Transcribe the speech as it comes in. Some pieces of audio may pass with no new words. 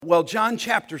Well, John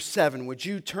chapter 7, would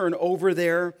you turn over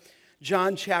there?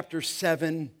 John chapter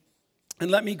 7,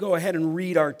 and let me go ahead and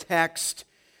read our text.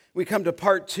 We come to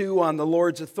part 2 on the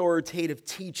Lord's authoritative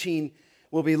teaching.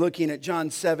 We'll be looking at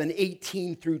John 7,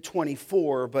 18 through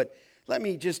 24, but let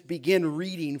me just begin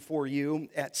reading for you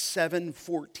at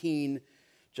 7:14.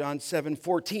 John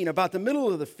 7:14. About the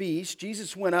middle of the feast,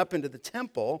 Jesus went up into the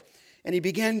temple, and he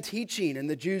began teaching, and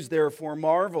the Jews therefore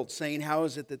marveled, saying, "How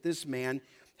is it that this man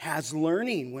has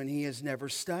learning when he has never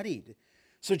studied?"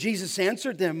 So Jesus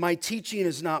answered them, "My teaching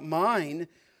is not mine,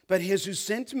 but his who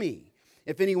sent me.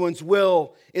 If anyone's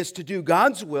will is to do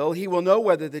God's will, he will know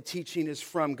whether the teaching is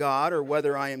from God or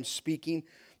whether I am speaking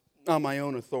on my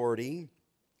own authority.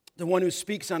 The one who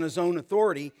speaks on his own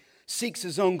authority seeks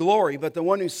his own glory, but the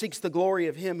one who seeks the glory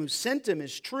of him who sent him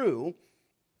is true,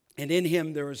 and in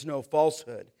him there is no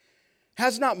falsehood.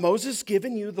 Has not Moses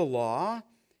given you the law?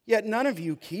 Yet none of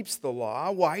you keeps the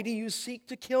law. Why do you seek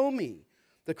to kill me?"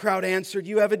 The crowd answered,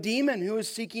 "You have a demon who is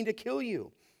seeking to kill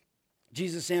you."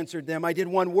 Jesus answered them, "I did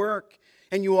one work,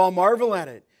 and you all marvel at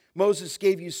it. Moses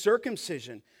gave you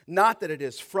circumcision, not that it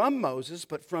is from Moses,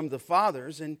 but from the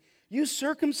fathers, and you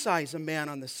circumcise a man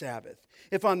on the Sabbath.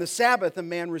 If on the Sabbath a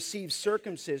man receives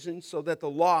circumcision so that the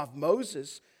law of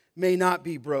Moses may not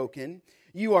be broken,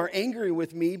 you are angry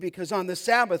with me because on the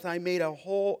Sabbath I made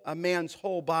a man's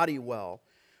whole body well.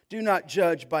 Do not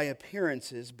judge by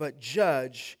appearances, but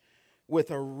judge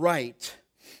with a right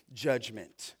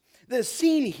judgment." The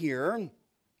scene here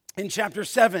in chapter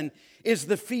 7 is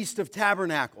the Feast of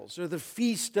Tabernacles, or the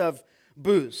Feast of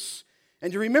Booths.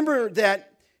 And you remember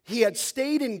that he had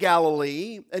stayed in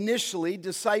Galilee initially,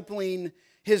 discipling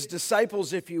his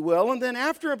disciples, if you will, and then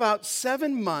after about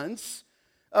 7 months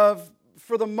of,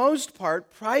 for the most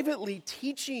part, privately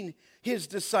teaching his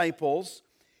disciples,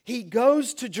 he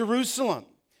goes to Jerusalem.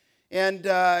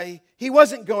 And he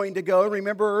wasn't going to go.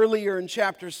 Remember earlier in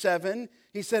chapter 7,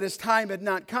 he said his time had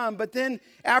not come. But then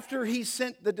after he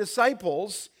sent the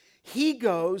disciples, he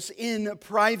goes in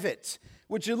private.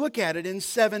 Would you look at it in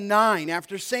 7:9?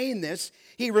 After saying this,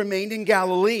 he remained in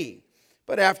Galilee.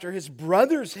 But after his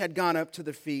brothers had gone up to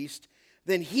the feast,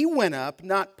 then he went up,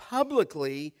 not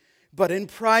publicly, but in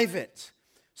private.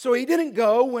 So he didn't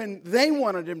go when they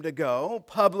wanted him to go,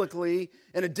 publicly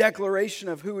in a declaration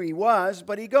of who he was,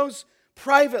 but he goes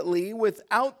privately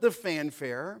without the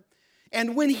fanfare.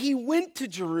 And when he went to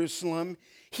Jerusalem,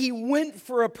 he went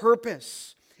for a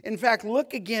purpose. In fact,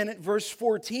 look again at verse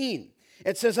 14.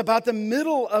 It says, about the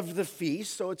middle of the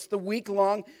feast, so it's the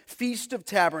week-long Feast of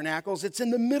Tabernacles, it's in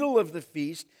the middle of the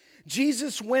feast,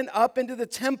 Jesus went up into the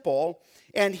temple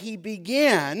and he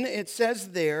began, it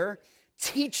says there,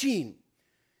 teaching.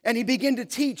 And he began to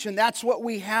teach, and that's what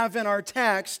we have in our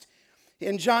text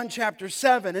in John chapter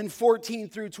 7 and 14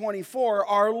 through 24.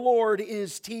 Our Lord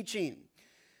is teaching.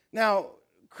 Now,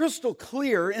 crystal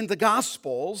clear in the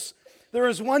Gospels, there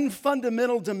is one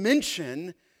fundamental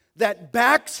dimension that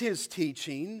backs his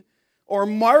teaching or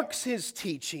marks his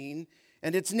teaching,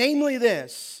 and it's namely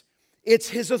this: it's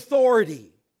his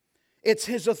authority. It's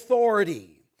his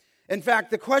authority. In fact,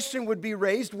 the question would be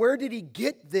raised, where did he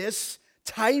get this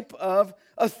type of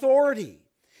authority?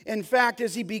 In fact,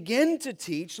 as he began to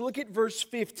teach, look at verse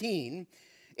 15.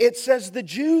 It says, the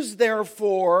Jews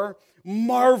therefore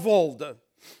marveled.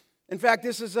 In fact,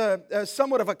 this is a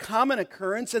somewhat of a common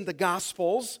occurrence in the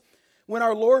Gospels. When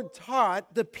our Lord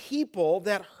taught, the people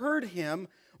that heard him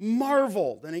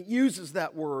marveled. And it uses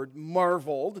that word,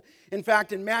 marveled. In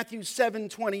fact, in Matthew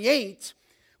 7:28,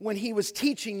 when he was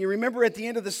teaching, you remember at the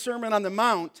end of the Sermon on the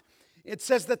Mount, it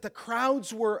says that the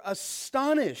crowds were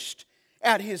astonished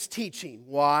at his teaching.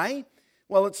 Why?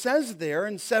 Well, it says there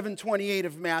in 7:28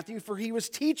 of Matthew, for he was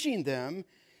teaching them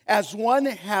as one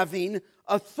having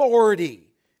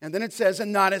authority. And then it says,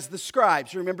 and not as the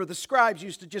scribes. Remember, the scribes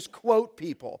used to just quote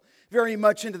people very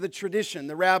much into the tradition.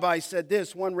 The rabbi said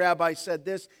this, one rabbi said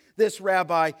this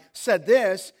rabbi said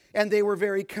this, and they were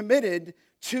very committed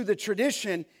to the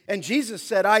tradition. And Jesus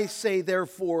said, I say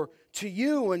therefore to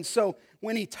you. And so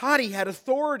when he taught, he had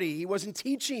authority. He wasn't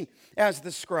teaching as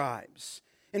the scribes.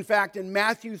 In fact, in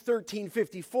Matthew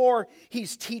 13:54,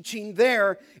 he's teaching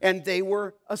there, and they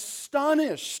were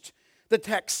astonished. The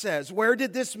text says, where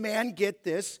did this man get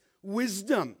this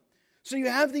wisdom? So you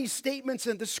have these statements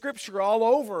in the scripture all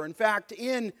over. In fact,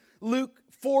 in Luke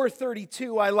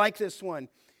 4:32, I like this one.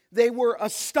 They were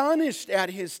astonished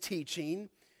at his teaching,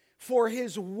 for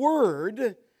his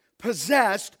word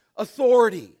possessed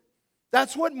authority.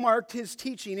 That's what marked his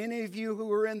teaching. Any of you who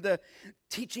are in the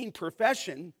teaching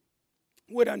profession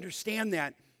would understand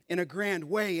that in a grand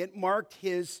way. It marked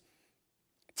his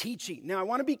teaching. Now, I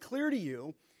want to be clear to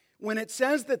you, when it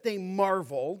says that they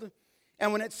marveled,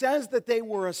 And when it says that they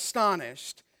were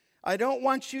astonished, I don't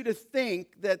want you to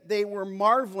think that they were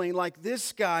marveling like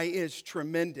this guy is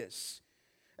tremendous.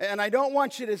 And I don't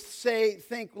want you to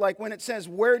think like when it says,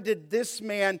 where did this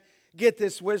man get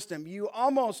this wisdom? You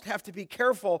almost have to be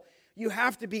careful. You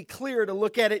have to be clear to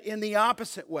look at it in the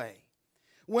opposite way.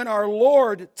 When our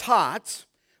Lord taught,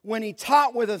 when he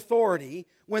taught with authority,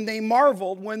 when they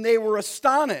marveled, when they were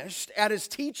astonished at his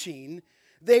teaching,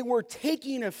 they were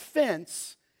taking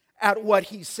offense at what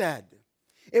he said.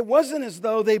 It wasn't as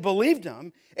though they believed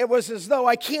him. It was as though,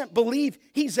 I can't believe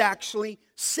he's actually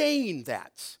saying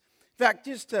that. In fact,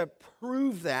 just to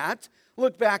prove that,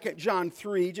 look back at John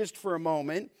 3 just for a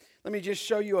moment. Let me just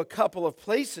show you a couple of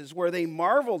places where they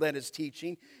marveled at his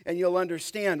teaching, and you'll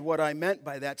understand what I meant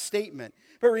by that statement.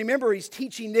 But remember, he's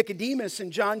teaching Nicodemus in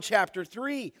John chapter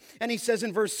 3, and he says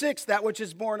in verse 6, that which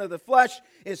is born of the flesh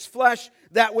is flesh,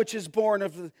 that which is born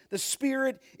of the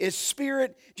Spirit is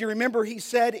spirit. Do you remember he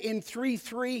said in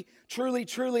 3:3, truly,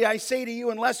 truly, I say to you,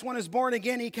 unless one is born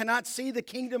again, he cannot see the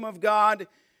kingdom of God.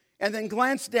 And then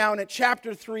glance down at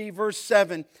chapter 3, verse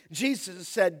 7, Jesus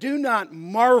said, do not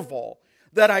marvel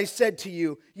that I said to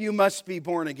you, you must be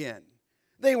born again.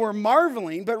 They were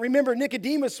marveling, but remember,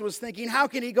 Nicodemus was thinking, how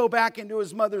can he go back into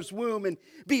his mother's womb and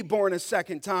be born a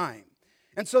second time?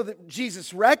 And so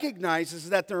Jesus recognizes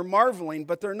that they're marveling,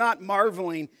 but they're not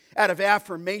marveling out of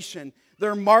affirmation.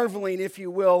 They're marveling, if you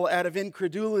will, out of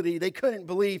incredulity. They couldn't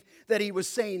believe that he was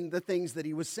saying the things that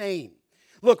he was saying.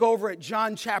 Look over at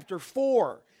John chapter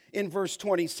 4 in verse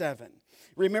 27.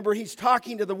 Remember, he's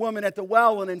talking to the woman at the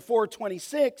well, and in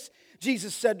 4:26,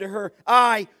 Jesus said to her,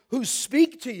 I who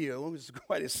speak to you, it was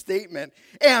quite a statement,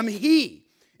 am he.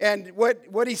 And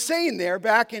what he's saying there,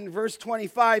 back in verse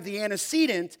 25, the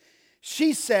antecedent,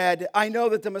 she said, I know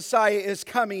that the Messiah is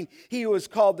coming, he who is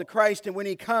called the Christ, and when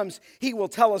he comes, he will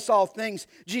tell us all things.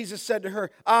 Jesus said to her,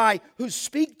 I who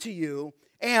speak to you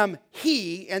am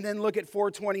he. And then look at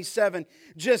 4:27.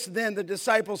 Just then the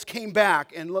disciples came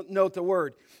back, and note the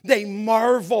word. They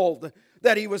marveled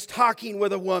that he was talking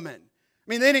with a woman.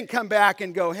 I mean, they didn't come back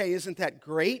and go, hey, isn't that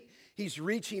great? He's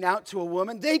reaching out to a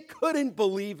woman. They couldn't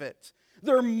believe it.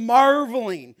 They're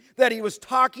marveling that he was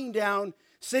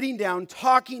sitting down,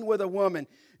 talking with a woman.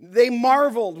 They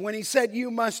marveled when he said,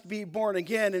 you must be born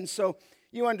again. And so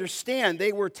you understand,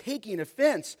 they were taking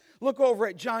offense. Look over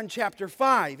at John chapter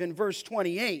 5 in verse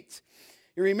 28.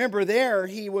 You remember there,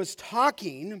 he was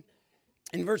talking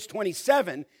in verse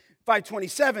 27,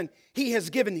 5:27, he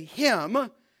has given him,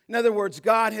 in other words,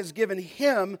 God has given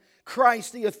him,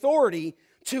 Christ, the authority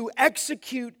to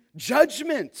execute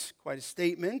judgment. Quite a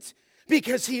statement,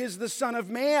 because he is the Son of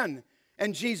Man.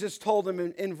 And Jesus told him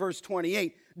in verse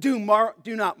 28, do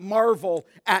not marvel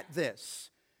at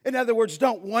this. In other words,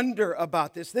 don't wonder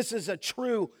about this. This is a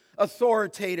true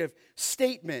authoritative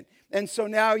statement. And so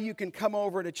now you can come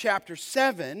over to chapter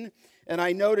 7, and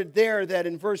I noted there that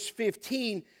in verse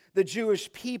 15, the Jewish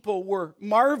people were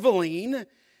marveling,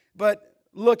 but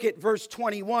look at verse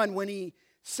 21 when he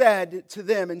said to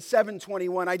them in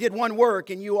 7:21, I did one work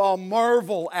and you all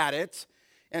marvel at it.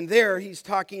 And there he's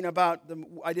talking about,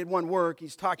 I did one work,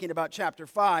 he's talking about chapter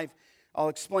 5. I'll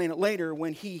explain it later,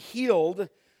 when he healed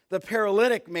the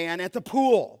paralytic man at the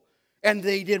pool. And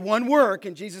they did one work,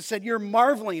 and Jesus said, you're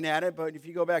marveling at it. But if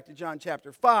you go back to John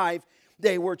chapter 5,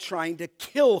 they were trying to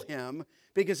kill him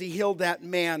because he healed that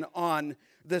man on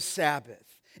the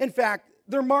Sabbath. In fact,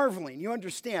 they're marveling. You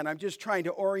understand, I'm just trying to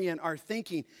orient our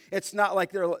thinking. It's not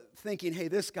like they're thinking, hey,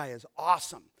 this guy is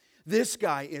awesome. This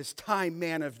guy is Time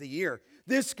Man of the Year.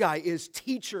 This guy is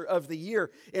Teacher of the Year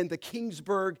in the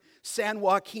Kingsburg, San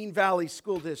Joaquin Valley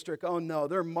School District. Oh no,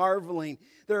 they're marveling.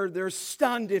 They're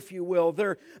stunned, if you will.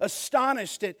 They're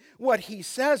astonished at what he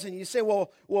says. And you say,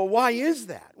 well, why is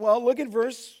that? Well, look at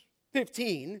verse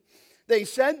 15. They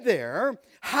said there,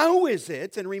 how is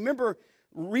it, and remember,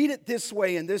 read it this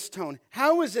way in this tone,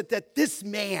 how is it that this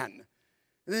man,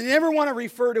 they never want to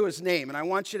refer to his name, and I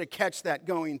want you to catch that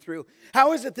going through.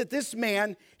 How is it that this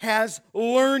man has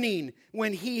learning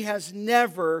when he has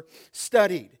never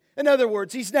studied? In other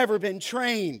words, he's never been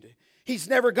trained. He's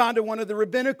never gone to one of the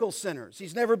rabbinical centers.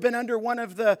 He's never been under one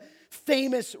of the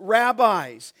famous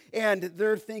rabbis. And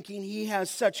they're thinking he has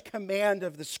such command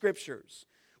of the scriptures.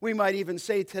 We might even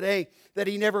say today that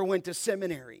he never went to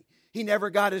seminary. He never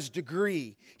got his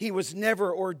degree. He was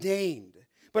never ordained.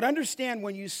 But understand,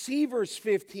 when you see verse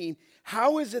 15,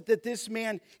 how is it that this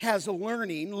man has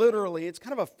learning? Literally, it's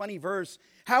kind of a funny verse.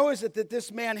 How is it that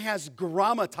this man has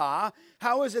grammata?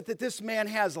 How is it that this man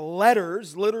has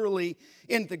letters, literally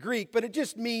in the Greek? But it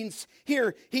just means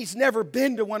here, he's never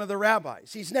been to one of the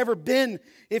rabbis. He's never been,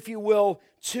 if you will,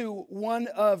 to one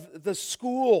of the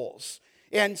schools.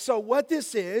 And so what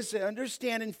this is,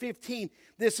 understand in 15,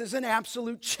 this is an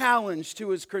absolute challenge to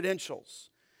his credentials.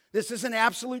 This is an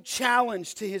absolute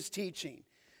challenge to his teaching.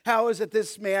 How is it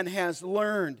this man has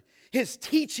learned? His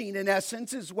teaching, in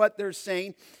essence, is what they're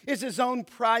saying, is his own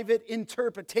private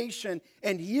interpretation,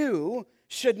 and you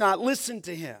should not listen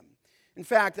to him. In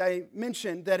fact, I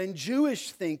mentioned that in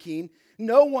Jewish thinking,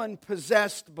 no one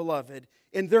possessed, beloved,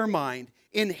 in their mind,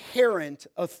 inherent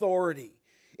authority.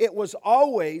 It was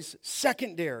always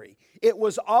secondary. It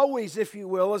was always, if you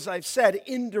will, as I've said,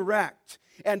 indirect.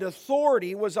 And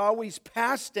authority was always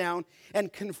passed down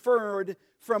and conferred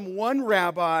from one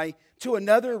rabbi to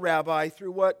another rabbi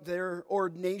through what their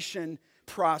ordination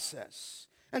process.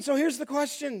 And so here's the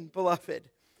question, beloved.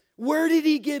 Where did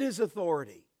he get his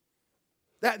authority?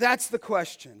 That's the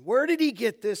question. Where did he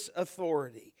get this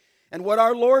authority? And what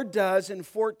our Lord does in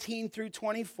 14 through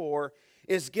 24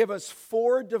 is give us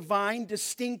 4 divine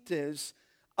distinctives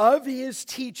of his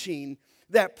teaching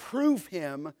that prove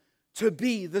him to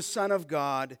be the Son of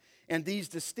God. And these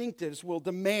distinctives will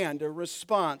demand a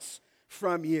response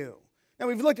from you. Now,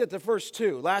 we've looked at the first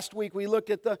 2. Last week, we looked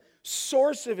at the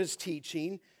source of his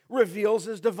teaching reveals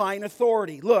his divine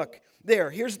authority. Look,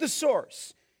 here's the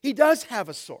source. He does have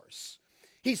a source.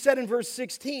 He said in verse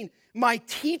 16, my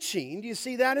teaching, do you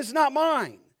see that, is not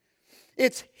mine.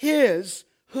 It's his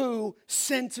who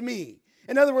sent me.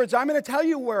 In other words, I'm going to tell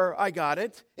you where I got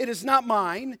it. It is not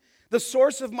mine. The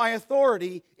source of my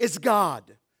authority is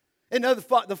God. And the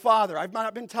Father. I've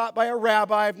not been taught by a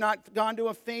rabbi. I've not gone to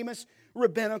a famous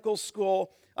rabbinical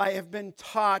school. I have been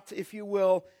taught, if you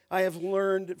will, I have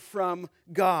learned from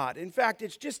God. In fact,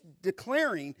 it's just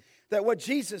declaring that what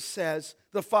Jesus says,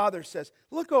 the Father says.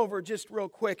 Look over just real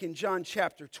quick in John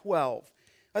chapter 12.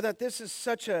 I thought this is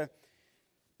such an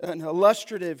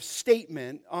illustrative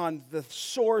statement on the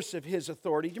source of his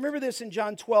authority. Do you remember this in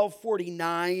John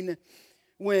 12:49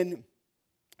 when,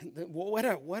 what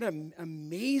an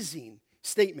amazing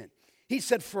statement. He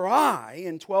said, for I,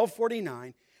 in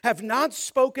 12:49, have not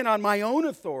spoken on my own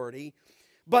authority,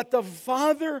 but the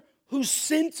Father who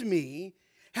sent me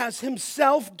has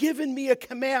himself given me a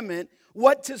commandment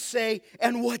what to say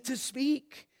and what to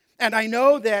speak. And I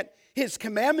know that his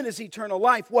commandment is eternal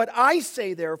life. What I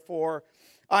say, therefore,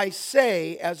 I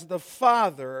say as the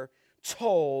Father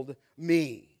told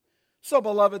me. So,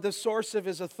 beloved, the source of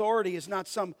his authority is not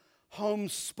some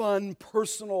homespun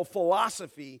personal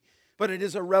philosophy, but it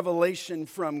is a revelation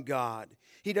from God.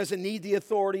 He doesn't need the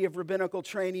authority of rabbinical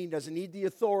training. He doesn't need the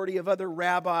authority of other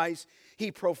rabbis. He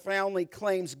profoundly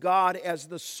claims God as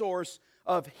the source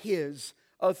of his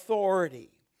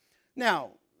authority.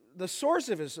 Now, the source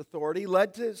of his authority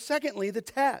led to, secondly, the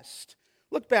test.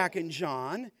 Look back in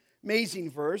John. Amazing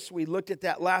verse. We looked at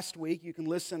that last week. You can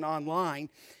listen online.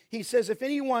 He says, if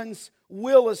anyone's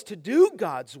will is to do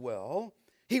God's will,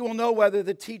 he will know whether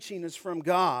the teaching is from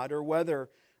God or whether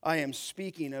I am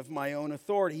speaking of my own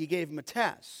authority. He gave him a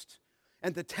test.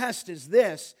 And the test is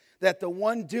this, that the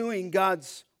one doing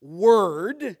God's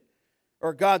word,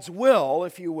 or God's will,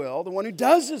 if you will, the one who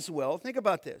does his will, think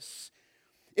about this,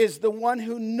 is the one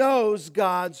who knows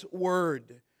God's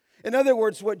word. In other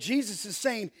words, what Jesus is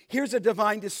saying, here's a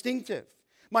divine distinctive.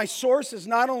 My source is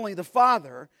not only the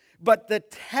Father, but the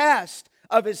test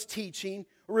of his teaching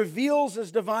reveals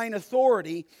his divine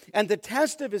authority, and the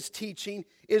test of his teaching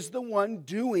is the one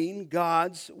doing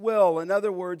God's will. In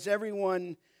other words,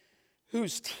 everyone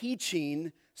whose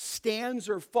teaching stands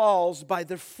or falls by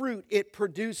the fruit it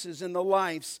produces in the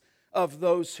lives of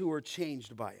those who are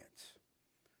changed by it.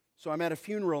 So I'm at a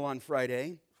funeral on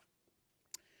Friday.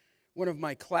 One of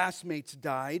my classmates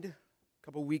died a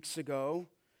couple weeks ago,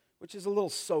 which is a little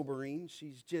sobering.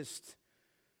 She's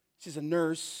a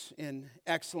nurse in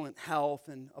excellent health,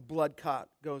 and a blood clot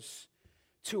goes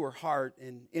to her heart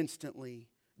and instantly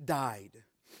died.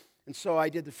 And so I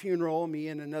did the funeral. Me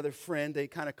and another friend, they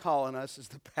kind of call on us as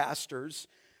the pastors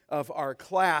of our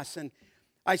class. And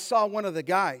I saw one of the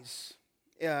guys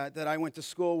that I went to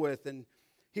school with, and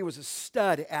he was a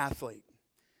stud athlete.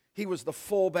 He was the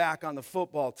fullback on the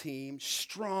football team,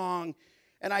 strong.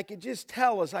 And I could just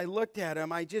tell as I looked at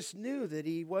him, I just knew that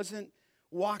he wasn't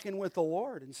walking with the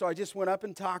Lord. And so I just went up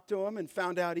and talked to him and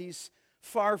found out he's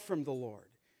far from the Lord.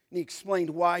 And he explained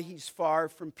why he's far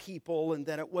from people and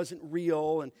that it wasn't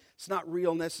real, and it's not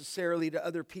real necessarily to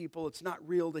other people. It's not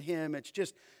real to him. It's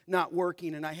just not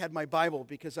working. And I had my Bible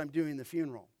because I'm doing the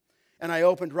funeral. And I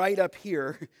opened right up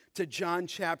here to John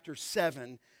chapter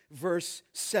 7, verse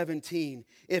 17.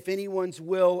 If anyone's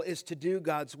will is to do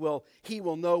God's will, he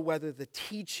will know whether the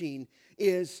teaching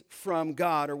is from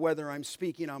God or whether I'm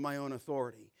speaking on my own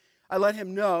authority. I let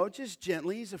him know, just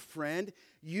gently, he's a friend,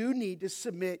 you need to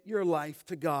submit your life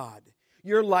to God.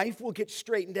 Your life will get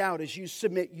straightened out as you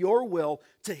submit your will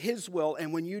to His will.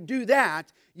 And when you do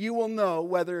that, you will know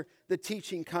whether the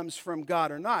teaching comes from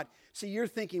God or not. See, you're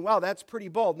thinking, wow, that's pretty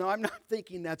bold. No, I'm not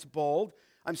thinking that's bold.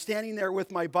 I'm standing there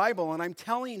with my Bible and I'm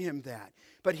telling him that.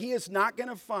 But he is not going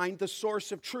to find the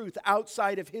source of truth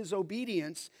outside of his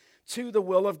obedience to the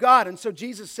will of God. And so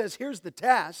Jesus says, here's the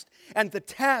test. And the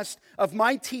test of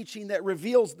my teaching that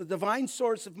reveals the divine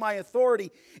source of my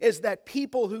authority is that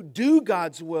people who do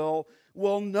God's will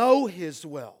know His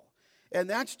will. And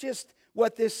that's just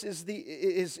what this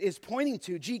is pointing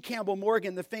to. G. Campbell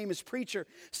Morgan, the famous preacher,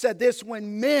 said this: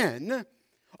 when men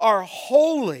are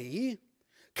wholly,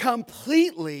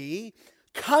 completely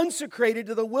consecrated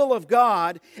to the will of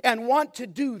God and want to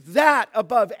do that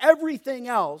above everything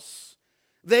else,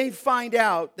 they find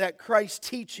out that Christ's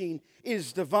teaching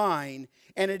is divine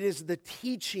and it is the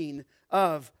teaching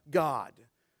of God.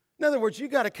 In other words, you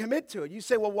got to commit to it. You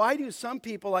say, well, why do some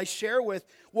people I share with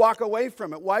walk away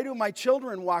from it? Why do my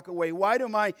children walk away? Why do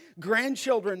my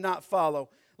grandchildren not follow?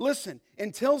 Listen,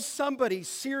 until somebody's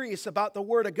serious about the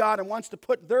Word of God and wants to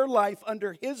put their life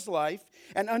under His life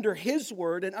and under His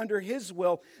Word and under His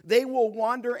will, they will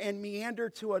wander and meander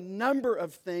to a number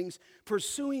of things,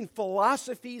 pursuing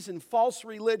philosophies and false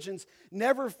religions,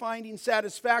 never finding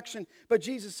satisfaction. But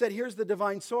Jesus said, here's the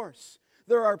divine source.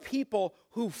 There are people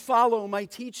who follow my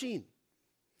teaching.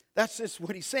 That's just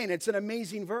what He's saying. It's an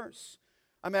amazing verse.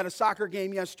 I'm at a soccer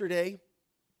game yesterday,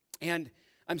 and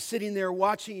I'm sitting there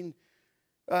watching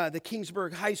the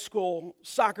Kingsburg High School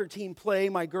soccer team play.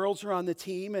 My girls are on the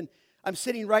team, and I'm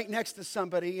sitting right next to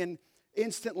somebody, and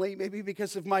instantly, maybe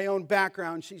because of my own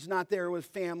background, she's not there with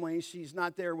family, she's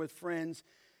not there with friends,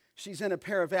 she's in a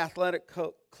pair of athletic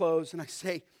clothes, and I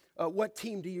say, what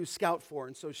team do you scout for?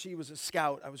 And so she was a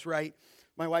scout. I was right.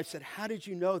 My wife said, how did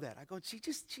you know that? I go,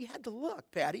 she had to look,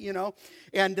 Patty, you know.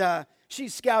 And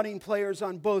she's scouting players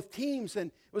on both teams, and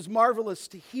it was marvelous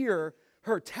to hear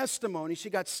her testimony. She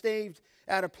got saved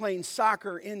out of playing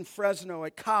soccer in Fresno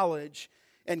at college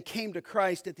and came to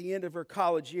Christ at the end of her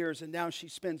college years, and now she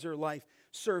spends her life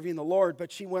serving the Lord.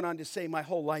 But she went on to say, my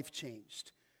whole life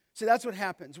changed. See, that's what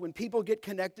happens when people get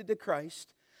connected to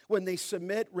Christ. When they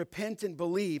submit, repent, and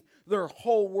believe, their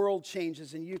whole world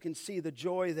changes, and you can see the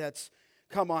joy that's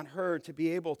come on her to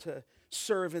be able to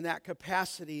serve in that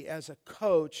capacity as a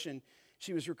coach. And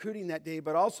she was recruiting that day,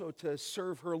 but also to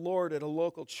serve her Lord at a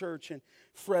local church in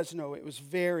Fresno. It was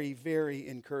very, very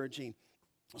encouraging.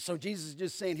 So Jesus is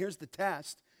just saying, here's the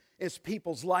test. Is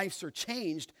people's lives are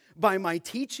changed by my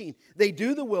teaching. They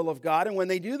do the will of God, and when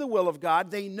they do the will of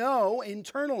God, they know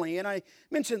internally, and I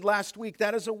mentioned last week,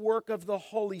 that is a work of the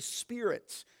Holy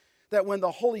Spirit. That when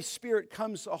the Holy Spirit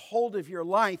comes a hold of your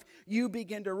life, you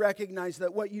begin to recognize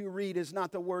that what you read is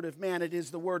not the word of man, it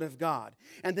is the word of God.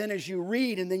 And then as you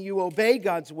read and then you obey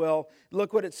God's will,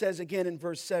 look what it says again in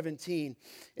verse 17.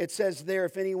 It says there,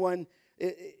 if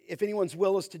anyone's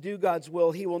will is to do God's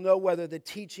will, he will know whether the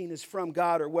teaching is from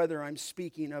God or whether I'm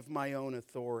speaking of my own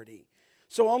authority.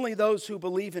 So only those who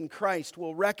believe in Christ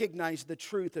will recognize the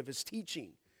truth of His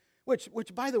teaching. Which,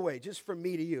 by the way, just from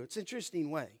me to you, it's an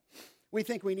interesting way. We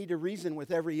think we need to reason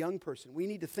with every young person. We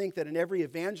need to think that in every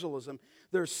evangelism,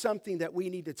 there's something that we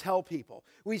need to tell people.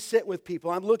 We sit with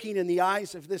people. I'm looking in the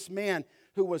eyes of this man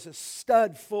who was a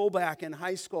stud fullback in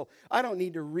high school. I don't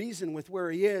need to reason with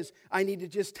where he is. I need to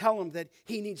just tell him that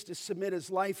he needs to submit his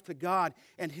life to God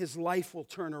and his life will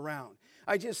turn around.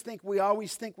 I just think we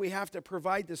always think we have to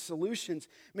provide the solutions.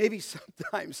 Maybe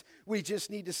sometimes we just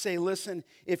need to say, listen,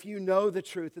 if you know the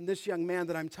truth, and this young man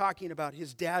that I'm talking about,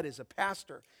 his dad is a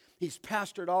pastor. He's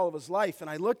pastored all of his life. And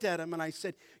I looked at him and I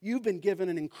said, you've been given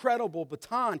an incredible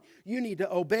baton. You need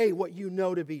to obey what you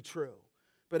know to be true.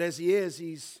 But as he is,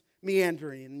 he's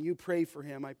meandering, and you pray for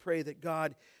him. I pray that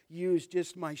God use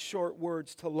just my short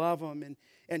words to love him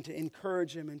and to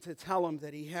encourage him and to tell him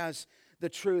that he has the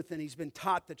truth and he's been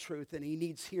taught the truth and he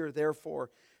needs here, therefore,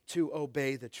 to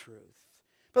obey the truth.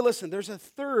 But listen, there's a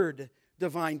third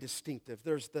divine distinctive.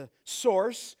 There's the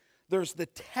source, there's the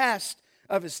test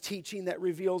of His teaching that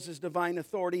reveals His divine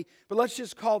authority. But let's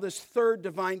just call this third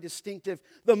divine distinctive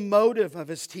the motive of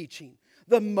His teaching.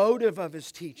 The motive of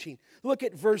His teaching. Look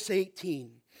at verse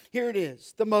 18. Here it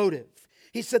is, the motive.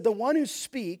 He said, the one who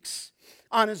speaks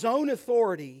on his own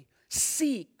authority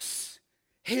seeks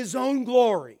his own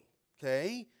glory.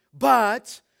 Okay?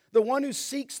 But the one who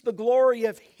seeks the glory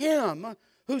of Him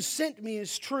who sent me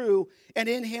is true, and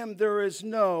in Him there is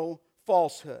no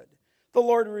falsehood. The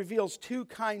Lord reveals two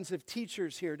kinds of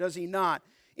teachers here, does He not,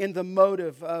 in the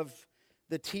motive of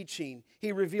the teaching?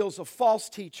 He reveals a false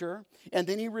teacher, and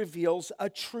then He reveals a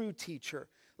true teacher.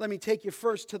 Let me take you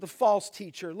first to the false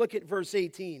teacher. Look at verse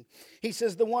 18. He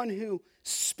says, the one who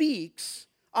speaks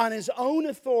on his own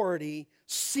authority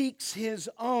seeks his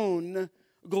own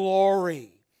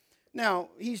glory. Now,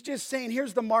 he's just saying,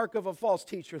 here's the mark of a false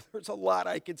teacher. There's a lot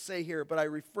I could say here, but I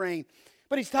refrain.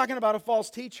 But he's talking about a false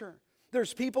teacher.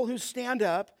 There's people who stand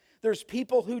up. There's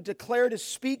people who declare to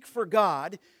speak for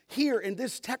God. Here in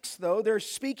this text, though, they're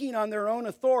speaking on their own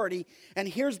authority. And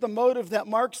here's the motive that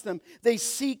marks them. They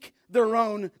seek their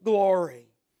own glory.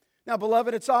 Now,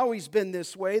 beloved, it's always been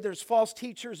this way. There's false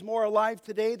teachers more alive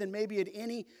today than maybe at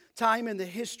any time in the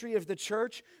history of the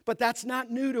church, but that's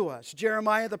not new to us.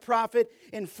 Jeremiah the prophet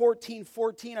in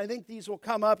 14:14, I think these will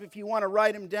come up if you want to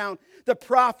write them down. The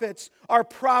prophets are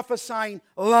prophesying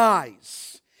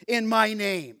lies in my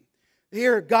name.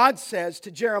 Here, God says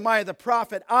to Jeremiah the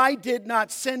prophet, I did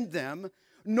not send them,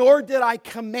 nor did I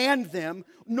command them,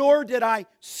 nor did I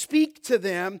speak to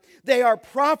them. They are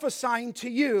prophesying to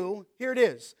you, here it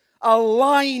is, a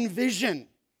lying vision.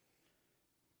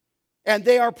 And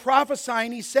they are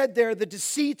prophesying, he said there, the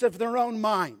deceit of their own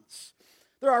minds.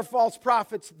 There are false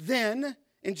prophets then,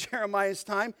 in Jeremiah's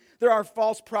time. There are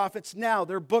false prophets now.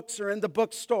 Their books are in the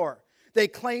bookstore. They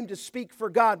claim to speak for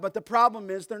God, but the problem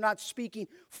is they're not speaking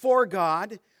for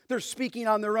God. They're speaking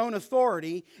on their own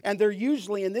authority, and they're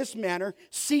usually, in this manner,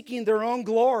 seeking their own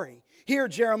glory. Here,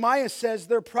 Jeremiah says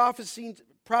they're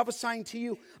prophesying to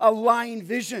you a lying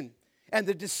vision and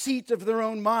the deceit of their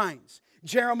own minds.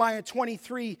 Jeremiah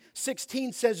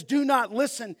 23:16 says, do not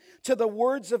listen to the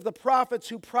words of the prophets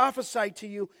who prophesy to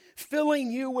you,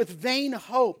 filling you with vain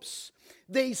hopes.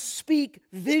 They speak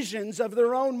visions of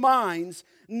their own minds,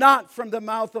 not from the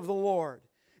mouth of the Lord.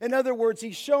 In other words,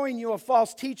 he's showing you a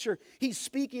false teacher. He's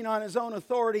speaking on his own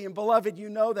authority. And beloved, you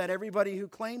know that everybody who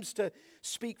claims to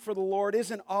speak for the Lord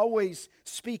isn't always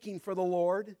speaking for the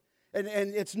Lord. And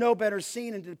it's no better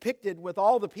seen and depicted with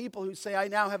all the people who say, I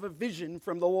now have a vision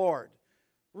from the Lord.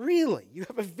 Really? You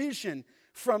have a vision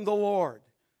from the Lord.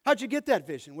 How'd you get that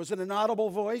vision? Was it an audible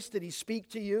voice? Did he speak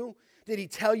to you? Did he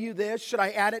tell you this? Should I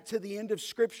add it to the end of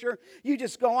Scripture? You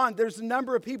just go on. There's a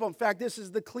number of people. In fact, this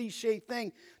is the cliche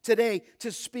thing today,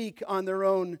 to speak on their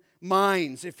own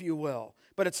minds, if you will.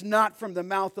 But it's not from the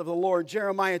mouth of the Lord.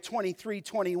 Jeremiah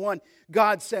 23:21,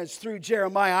 God says through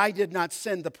Jeremiah, I did not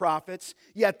send the prophets,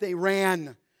 yet they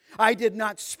ran. I did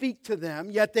not speak to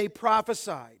them, yet they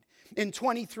prophesied. In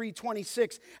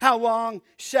 23:26, how long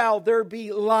shall there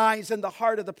be lies in the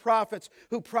heart of the prophets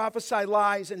who prophesy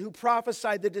lies and who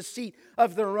prophesy the deceit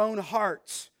of their own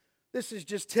hearts? This is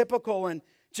just typical in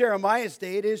Jeremiah's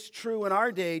day. It is true in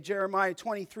our day. Jeremiah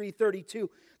 23:32,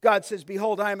 God says,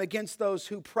 behold, I am against those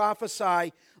who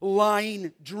prophesy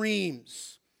lying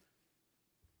dreams.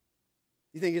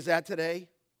 You think, is that today?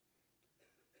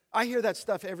 I hear that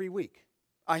stuff every week.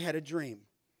 I had a dream.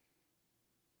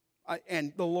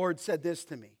 And the Lord said this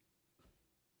to me.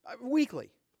 Weekly.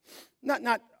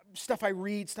 Not stuff I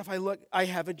read, stuff I look. I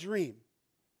have a dream.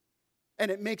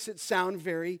 And it makes it sound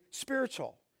very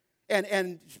spiritual.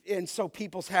 And so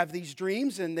people have these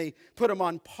dreams and they put them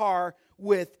on par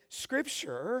with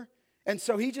Scripture. And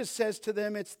so he just says to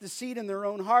them, it's deceit in their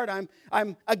own heart.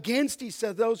 I'm against, he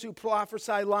said, those who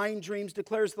prophesy lying dreams,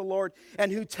 declares the Lord,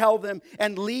 and who tell them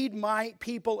and lead my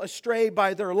people astray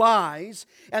by their lies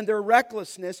and their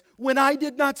recklessness when I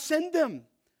did not send them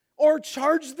or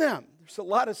charge them. There's a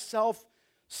lot of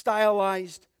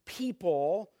self-stylized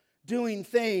people doing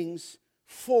things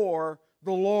for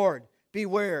the Lord.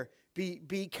 Beware.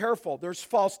 Be careful. There's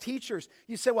false teachers.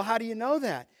 You say, well, how do you know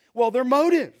that? Well, their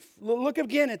motive. Look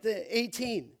again at the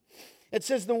 18. It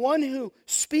says, the one who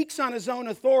speaks on his own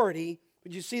authority,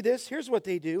 would you see this? Here's what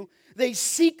they do. They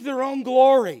seek their own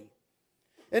glory.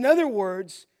 In other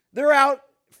words,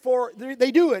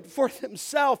 they do it for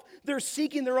themselves. They're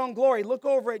seeking their own glory. Look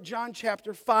over at John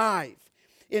chapter 5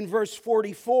 in verse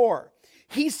 44.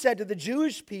 He said to the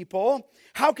Jewish people,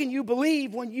 how can you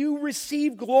believe when you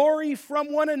receive glory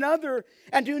from one another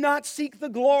and do not seek the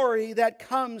glory that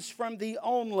comes from the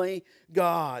only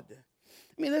God?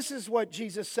 I mean, this is what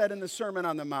Jesus said in the Sermon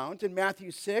on the Mount. In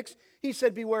Matthew 6, he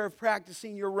said, beware of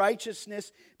practicing your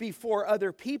righteousness before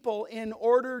other people in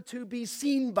order to be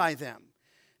seen by them.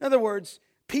 In other words,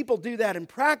 people do that in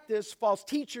practice. False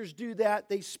teachers do that.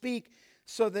 They speak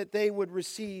so that they would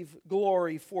receive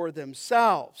glory for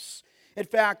themselves. In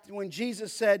fact, when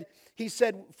Jesus said, he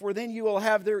said, for then you will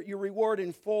have your reward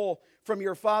in full from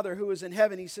your Father who is in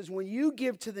heaven. He says, when you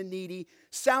give to the needy,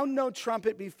 sound no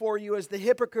trumpet before you as the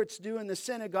hypocrites do in the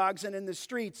synagogues and in the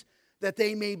streets, that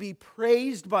they may be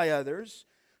praised by others.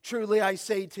 Truly I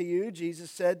say to you,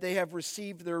 Jesus said, they have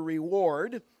received their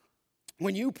reward.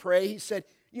 When you pray, he said,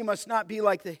 you must not be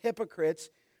like the hypocrites,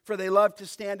 For they love to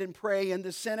stand and pray in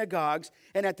the synagogues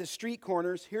and at the street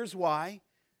corners. Here's why: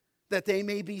 that they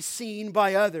may be seen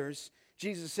by others.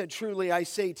 Jesus said, truly I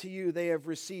say to you, they have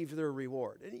received their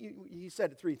reward. And he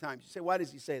said it 3 times. You say, why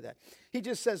does he say that? He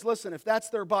just says, listen, if that's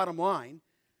their bottom line,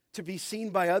 to be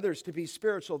seen by others, to be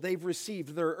spiritual, they've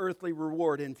received their earthly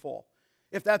reward in full.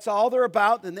 If that's all they're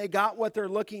about, then they got what they're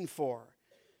looking for.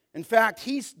 In fact,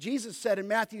 Jesus said in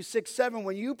Matthew 6:7,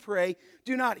 when you pray,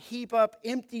 do not heap up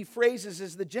empty phrases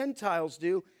as the Gentiles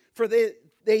do, for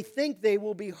they think they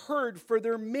will be heard for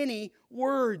their many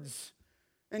words.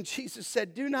 And Jesus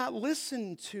said, do not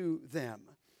listen to them.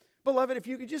 Beloved, if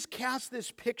you could just cast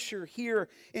this picture here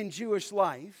in Jewish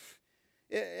life,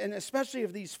 and especially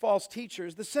of these false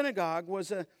teachers, the synagogue was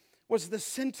the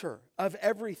center of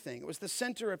everything. It was the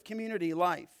center of community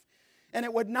life. And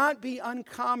it would not be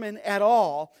uncommon at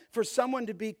all for someone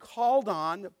to be called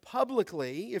on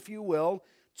publicly, if you will,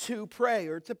 to pray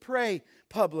or to pray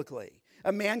publicly.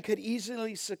 A man could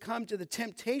easily succumb to the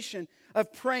temptation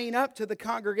of praying up to the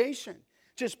congregation.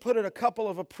 Just put a couple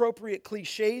of appropriate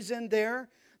cliches in there,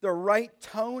 the right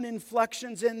tone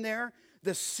inflections in there,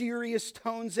 the serious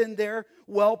tones in there,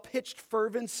 well-pitched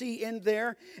fervency in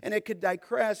there, and it could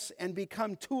digress and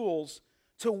become tools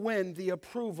to win the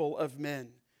approval of men.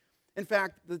 In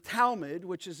fact, the Talmud,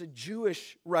 which is a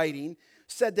Jewish writing,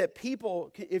 said that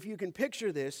people, if you can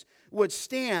picture this, would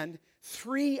stand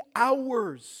 3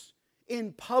 hours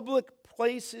in public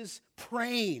places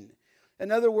praying.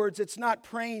 In other words, it's not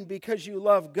praying because you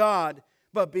love God,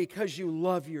 but because you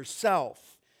love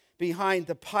yourself. Behind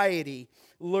the piety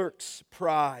lurks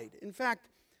pride. In fact,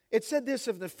 it said this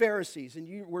of the Pharisees, and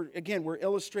we're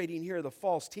illustrating here the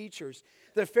false teachers.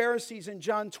 The Pharisees in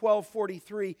John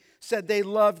 12:43 said they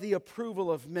loved the approval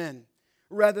of men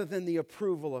rather than the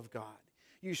approval of God.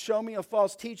 You show me a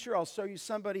false teacher, I'll show you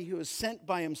somebody who is sent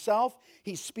by himself.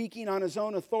 He's speaking on his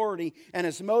own authority, and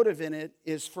his motive in it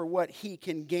is for what he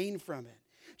can gain from it.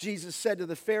 Jesus said to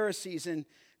the Pharisees in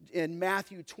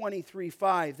Matthew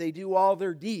 23:5, they do all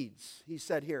their deeds, he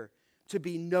said here, to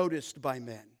be noticed by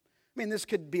men. I mean, this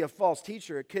could be a false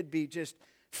teacher. It could be just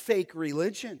fake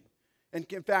religion. And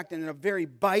in fact, in a very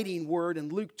biting word in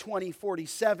Luke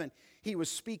 20:47, he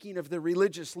was speaking of the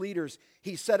religious leaders.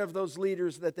 He said of those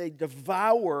leaders that they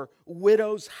devour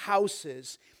widows'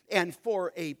 houses, and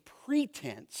for a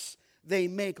pretense, they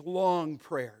make long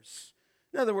prayers.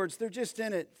 In other words, they're just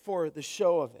in it for the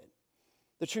show of it.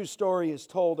 The true story is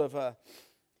told of an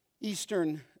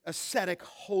Eastern ascetic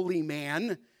holy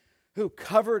man who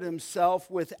covered himself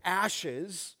with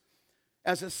ashes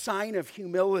as a sign of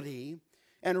humility.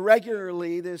 And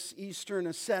regularly, this Eastern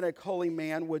ascetic holy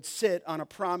man would sit on a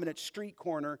prominent street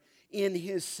corner in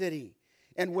his city.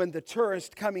 And when the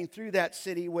tourist coming through that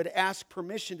city would ask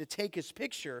permission to take his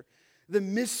picture, the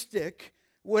mystic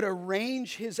would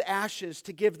arrange his ashes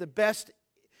to give the best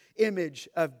image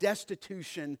of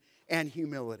destitution and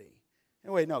humility.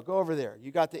 And wait, no, go over there.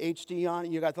 You got the HD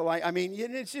on, you got the light. I mean,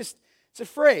 it's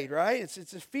afraid, right?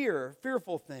 It's a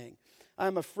fearful thing.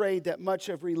 I'm afraid that much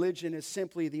of religion is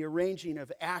simply the arranging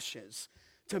of ashes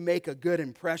to make a good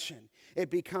impression. It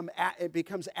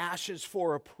becomes ashes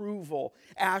for approval,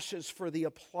 ashes for the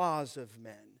applause of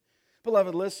men.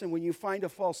 Beloved, listen, when you find a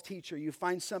false teacher, you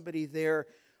find somebody there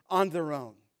on their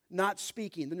own, not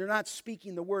speaking. They're not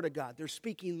speaking the word of God. They're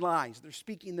speaking lies. They're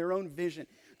speaking their own vision.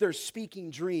 They're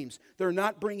speaking dreams. They're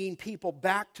not bringing people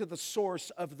back to the source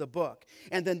of the book.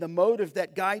 And then the motive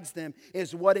that guides them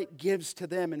is what it gives to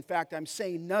them. In fact, I'm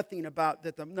saying nothing about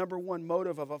that the number one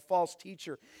motive of a false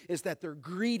teacher is that they're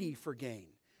greedy for gain.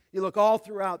 You look all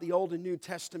throughout the Old and New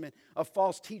Testament, a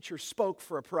false teacher spoke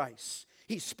for a price.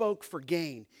 He spoke for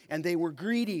gain, and they were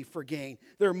greedy for gain.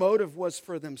 Their motive was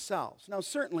for themselves. Now,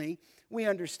 certainly, we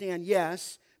understand,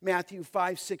 yes, Matthew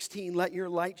 5:16, let your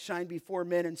light shine before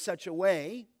men in such a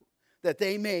way that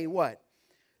they may, what?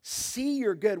 See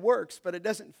your good works, but it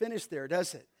doesn't finish there,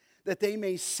 does it? That they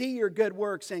may see your good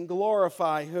works and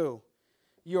glorify who?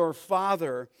 Your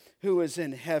Father who is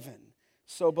in heaven.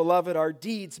 So, beloved, our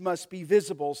deeds must be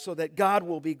visible so that God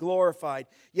will be glorified,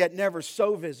 yet never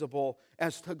so visible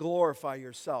as to glorify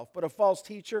yourself. But a false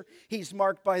teacher, he's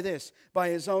marked by this, by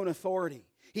his own authority.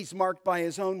 He's marked by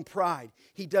his own pride.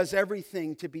 He does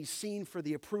everything to be seen for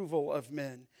the approval of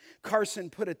men. Carson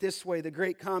put it this way, the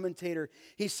great commentator.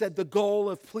 He said, the goal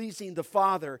of pleasing the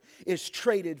Father is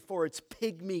traded for its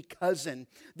pygmy cousin,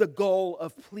 the goal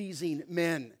of pleasing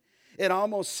men. It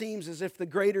almost seems as if the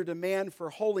greater demand for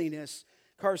holiness,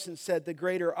 Carson said, the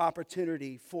greater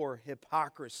opportunity for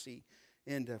hypocrisy.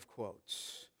 End of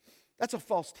quotes. That's a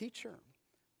false teacher.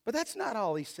 But that's not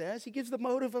all he says. He gives the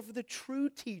motive of the true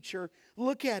teacher.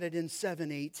 Look at it in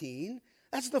 7:18.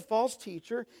 That's the false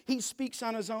teacher. He speaks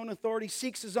on his own authority,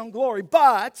 seeks his own glory.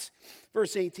 But,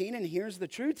 verse 18, and here's the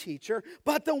true teacher,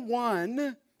 but the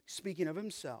one, speaking of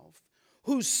himself,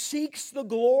 who seeks the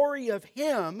glory of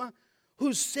him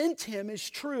who sent him is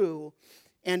true,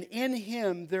 and in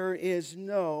him there is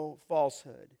no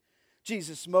falsehood.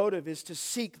 Jesus' motive is to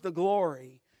seek the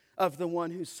glory of the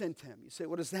one who sent him. You say,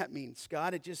 what does that mean,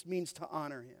 Scott? It just means to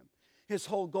honor him. His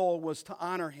whole goal was to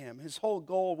honor him. His whole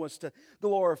goal was to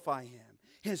glorify him.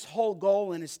 His whole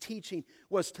goal in his teaching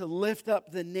was to lift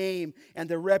up the name and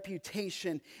the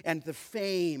reputation and the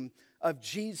fame of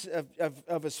Jesus,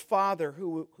 of his Father,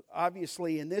 who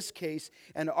obviously in this case,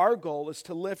 and our goal is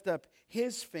to lift up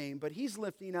his fame, but he's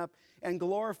lifting up and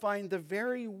glorifying the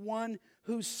very one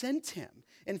who sent him.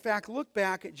 In fact, look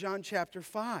back at John chapter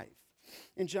 5.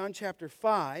 In John chapter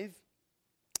 5,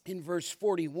 in verse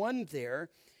 41 there,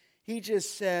 he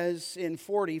just says in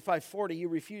 5:40, you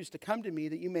refuse to come to me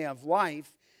that you may have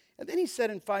life. And then he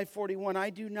said in 5:41, I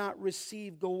do not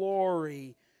receive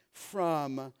glory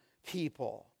from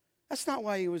people. That's not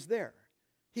why he was there.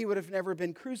 He would have never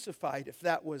been crucified if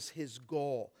that was his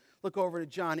goal. Look over to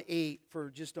John 8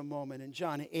 for just a moment. In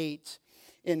John 8,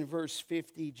 in verse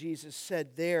 50, Jesus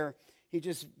said there, he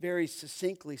just very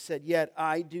succinctly said, yet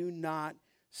I do not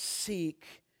seek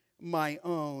my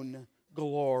own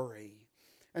glory.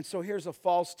 And so here's a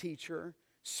false teacher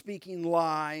speaking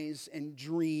lies and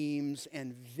dreams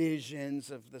and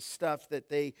visions of the stuff that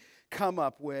they come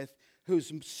up with,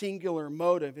 whose singular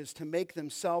motive is to make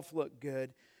themselves look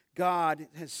good. God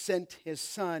has sent his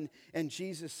Son, and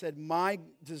Jesus said, my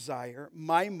desire,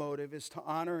 my motive is to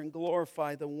honor and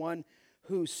glorify the one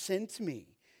who sent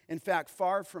me. In fact,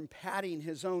 far from padding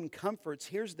his own comforts,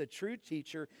 here's the true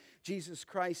teacher. Jesus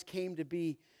Christ came to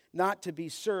be, not to be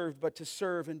served, but to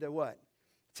serve and to what?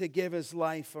 To give his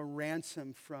life a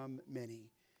ransom from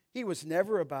many. He was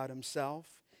never about himself.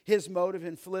 His motive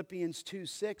in Philippians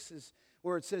 2:6 is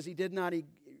where it says he did not,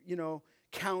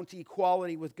 count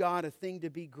equality with God a thing to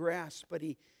be grasped, but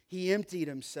he emptied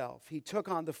himself. He took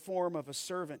on the form of a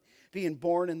servant, being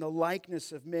born in the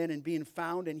likeness of men and being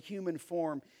found in human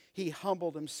form. He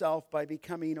humbled himself by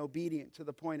becoming obedient to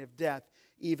the point of death,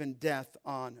 even death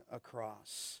on a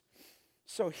cross.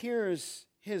 So here's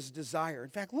his desire. In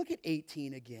fact, look at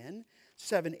 18 again,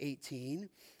 7:18.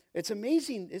 It's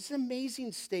amazing. It's an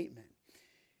amazing statement.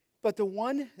 But the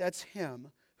one, that's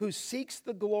him, who seeks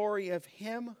the glory of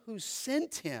him who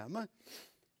sent him,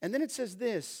 and then it says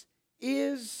this,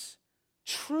 is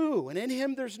true, and in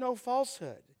him there's no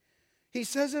falsehood. He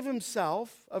says of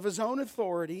himself, of his own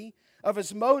authority, of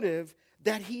his motive,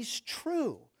 that he's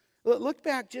true. Look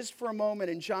back just for a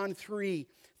moment in John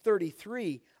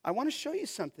 3:33. I want to show you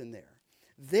something there.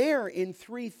 There in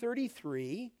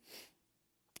 3:33,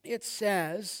 it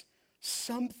says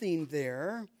something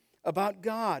there about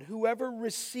God. Whoever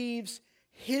receives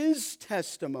his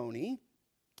testimony,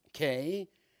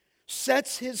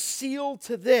 sets his seal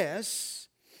to this,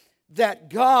 that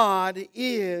God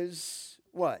is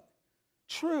what?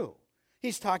 True.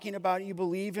 He's talking about you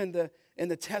believe in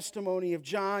the testimony of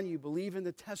John, you believe in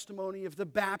the testimony of the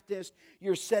Baptist,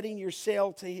 you're setting your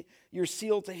seal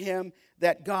to him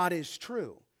that God is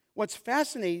true. What's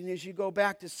fascinating is you go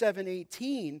back to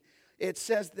 7:18, it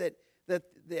says that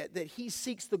he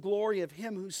seeks the glory of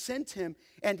him who sent him,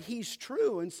 and he's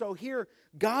true. And so here,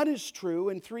 God is true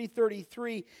in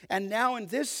 3:33, and now in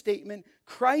this statement,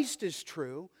 Christ is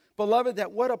true. Beloved,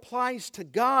 that what applies to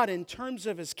God in terms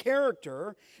of his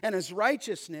character and his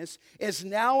righteousness is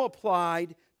now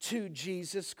applied to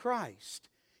Jesus Christ.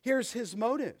 Here's his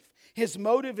motive. His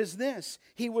motive is this.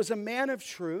 He was a man of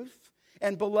truth,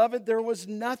 and beloved, there was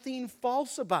nothing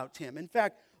false about him. In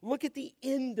fact, look at the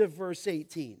end of verse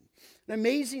 18. An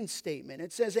amazing statement.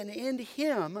 It says, and in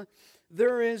him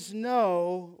there is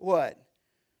no, what?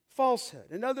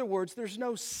 Falsehood. In other words, there's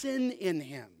no sin in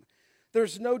him.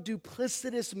 There's no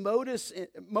duplicitous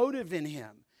motive in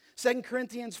him. 2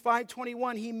 Corinthians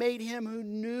 5:21, he made him who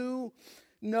knew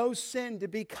no sin to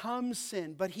become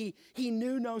sin, but he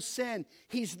knew no sin.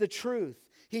 He's the truth.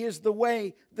 He is the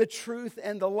way, the truth,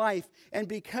 and the life. And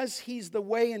because he's the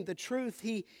way and the truth,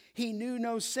 he knew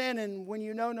no sin. And when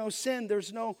you know no sin,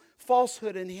 there's no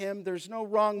falsehood in him. There's no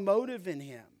wrong motive in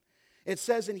him. It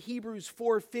says in Hebrews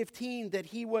 4:15 that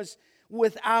he was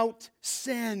without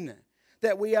sin.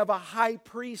 That we have a high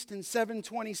priest in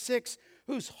 7:26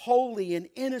 who's holy and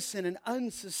innocent and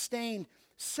unsustained,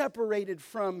 separated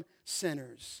from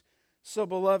sinners. So,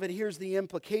 beloved, here's the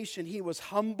implication. He was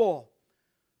humble.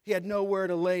 He had nowhere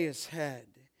to lay his head.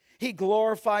 He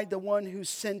glorified the one who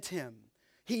sent him.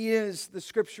 He is, the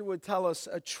scripture would tell us,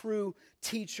 a true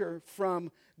teacher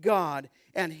from God,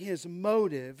 and his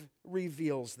motive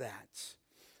reveals that.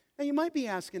 Now you might be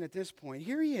asking at this point,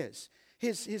 here he is.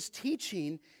 His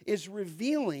teaching is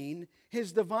revealing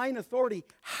his divine authority.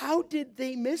 How did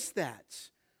they miss that?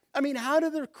 I mean, how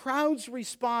do the crowds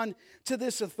respond to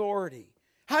this authority?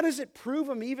 How does it prove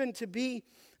him even to be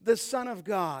the Son of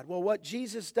God? Well, what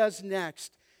Jesus does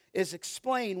next is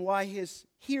explain why his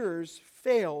hearers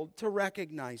failed to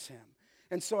recognize him.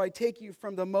 And so I take you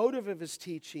from the motive of his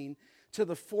teaching to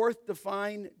the fourth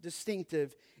divine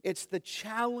distinctive. It's the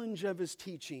challenge of his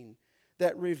teaching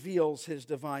that reveals his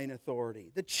divine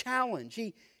authority. The challenge.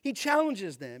 He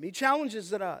challenges them. He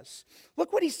challenges at us.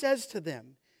 Look what he says to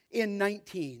them in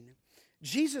 19.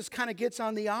 Jesus kind of gets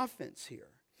on the offense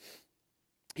here.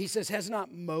 He says, has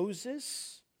not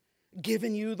Moses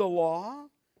given you the law?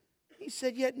 He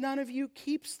said, yet none of you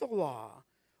keeps the law.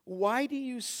 Why do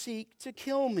you seek to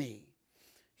kill me?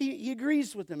 He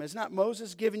agrees with them. Has not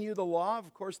Moses given you the law?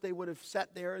 Of course, they would have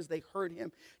sat there as they heard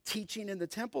him teaching in the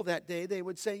temple that day. They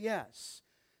would say yes,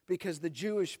 because the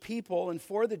Jewish people, and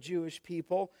for the Jewish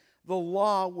people, the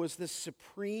law was the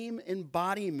supreme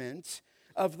embodiment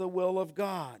of the will of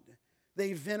God.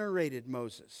 They venerated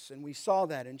Moses, and we saw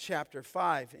that in chapter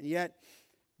 5, and yet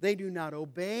they do not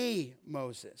obey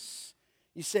Moses.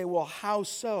 You say, well, how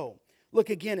so? Look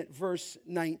again at verse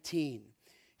 19.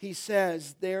 He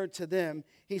says there to them,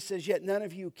 he says, yet none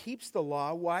of you keeps the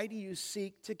law. Why do you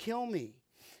seek to kill me?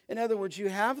 In other words, you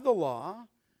have the law.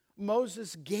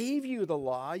 Moses gave you the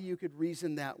law. You could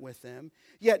reason that with them.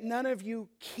 Yet none of you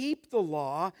keep the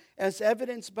law, as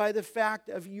evidenced by the fact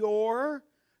of your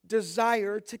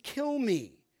desire to kill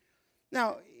me.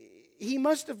 Now, he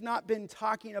must have not been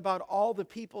talking about all the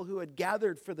people who had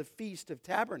gathered for the Feast of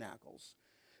Tabernacles,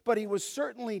 but he was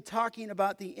certainly talking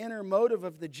about the inner motive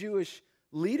of the Jewish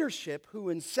leadership, who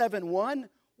in 7:1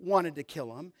 wanted to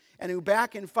kill him, and who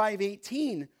back in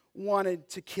 5:18 wanted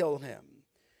to kill him.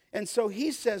 And so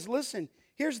he says, listen,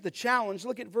 here's the challenge.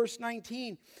 Look at verse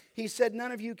 19. He said,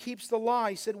 none of you keeps the law.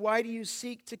 He said, why do you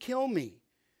seek to kill me?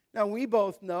 Now we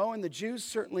both know, and the Jews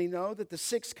certainly know, that the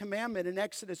sixth commandment in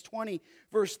Exodus 20,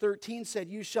 verse 13 said,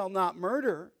 you shall not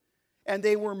murder. And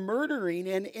they were murdering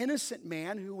an innocent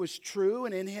man who was true,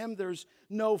 and in him there's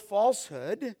no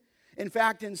falsehood. In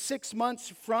fact, in 6 months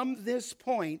from this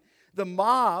point, the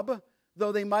mob,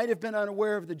 though they might have been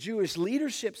unaware of the Jewish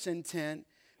leadership's intent,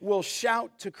 will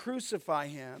shout to crucify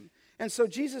him. And so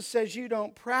Jesus says, you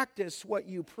don't practice what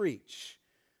you preach.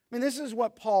 I mean, this is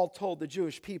what Paul told the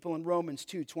Jewish people in Romans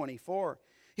 2:24.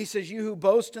 He says, you who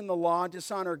boast in the law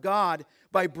dishonor God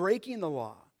by breaking the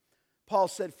law. Paul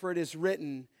said, for it is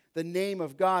written, the name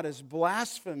of God is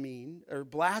blasphemed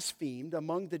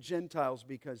among the Gentiles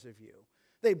because of you.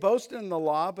 They boasted in the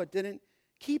law, but didn't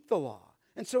keep the law.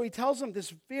 And so he tells them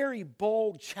this very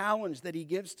bold challenge that he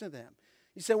gives to them.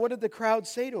 He said, what did the crowd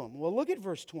say to him? Well, look at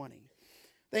verse 20.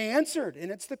 They answered,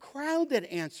 and it's the crowd that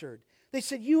answered. They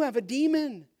said, you have a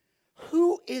demon.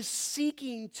 Who is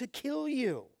seeking to kill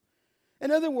you?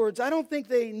 In other words, I don't think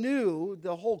they knew,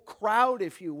 the whole crowd,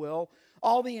 if you will,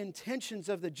 all the intentions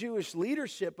of the Jewish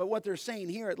leadership, but what they're saying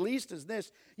here at least is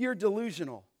this: you're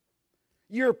delusional.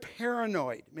 You're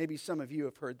paranoid. Maybe some of you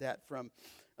have heard that from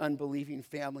unbelieving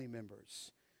family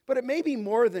members. But it may be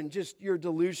more than just you're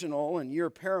delusional and you're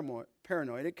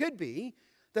paranoid. It could be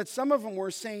that some of them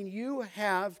were saying you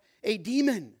have a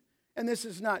demon. And this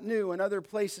is not new. In other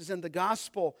places in the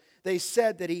gospel, they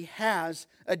said that he has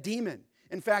a demon.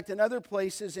 In fact, in other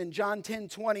places in John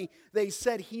 10:20, they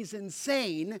said he's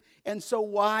insane. And so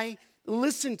why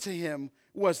listen to him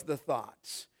was the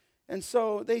thought. And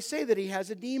so they say that he has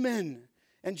a demon.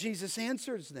 And Jesus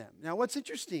answers them. Now, what's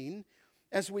interesting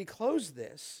as we close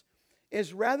this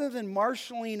is rather than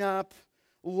marshaling up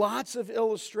lots of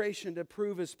illustration to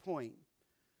prove his point,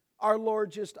 our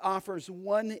Lord just offers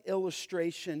one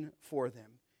illustration for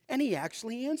them. And he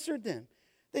actually answered them.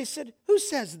 They said, who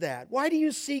says that? Why do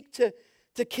you seek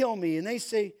to kill me? And they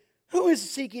say, who is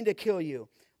seeking to kill you?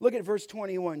 Look at verse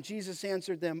 21. Jesus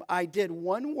answered them, I did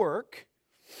one work,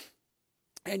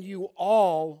 and you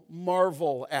all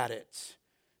marvel at it.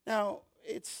 Now,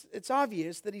 it's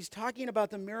obvious that he's talking about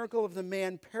the miracle of the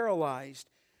man paralyzed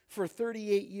for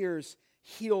 38 years,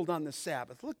 healed on the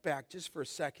Sabbath. Look back just for a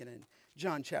second in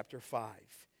John chapter 5.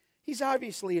 He's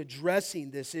obviously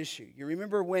addressing this issue. You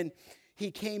remember when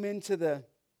he came into the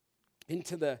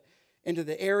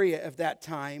area of that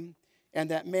time, and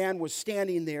that man was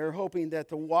standing there hoping that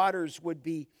the waters would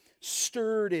be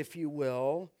stirred, if you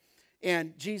will.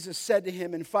 And Jesus said to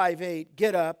him in 5:8,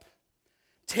 get up,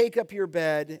 take up your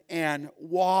bed, and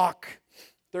walk.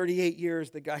 38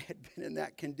 years the guy had been in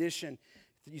that condition.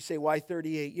 You say, why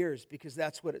 38 years? Because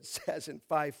that's what it says in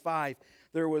 5:5.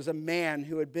 There was a man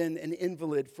who had been an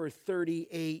invalid for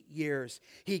 38 years.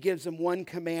 He gives him one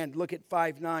command. Look at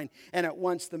 5:9. And at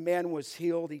once the man was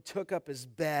healed. He took up his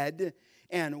bed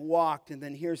and walked. And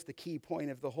then here's the key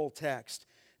point of the whole text.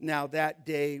 Now that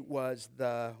day was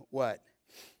the what?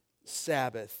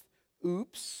 Sabbath.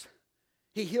 Oops.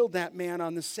 He healed that man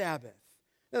on the Sabbath.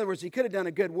 In other words, he could have done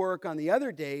a good work on the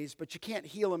other days, but you can't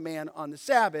heal a man on the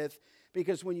Sabbath,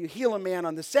 because when you heal a man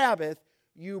on the Sabbath,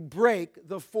 you break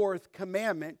the fourth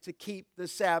commandment to keep the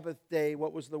Sabbath day,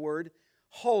 what was the word?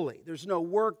 Holy. There's no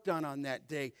work done on that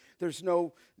day. There's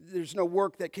no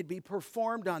work that could be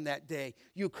performed on that day.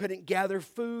 You couldn't gather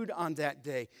food on that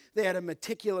day. They had a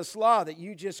meticulous law that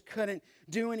you just couldn't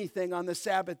do anything on the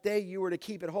Sabbath day. You were to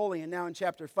keep it holy. And now in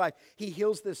chapter 5, he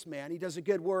heals this man. He does a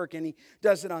good work, and he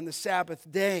does it on the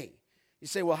Sabbath day. You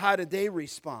say, well, how did they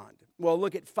respond? Well,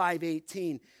 look at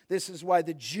 5:18. This is why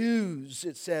the Jews,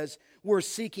 it says, were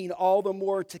seeking all the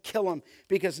more to kill him,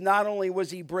 because not only was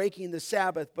he breaking the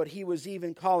Sabbath, but he was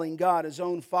even calling God his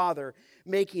own Father,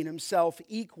 making himself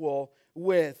equal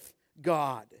with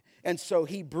God. And so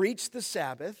he breached the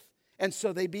Sabbath, and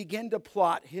so they begin to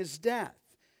plot his death.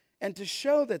 And to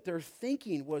show that their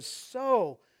thinking was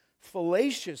so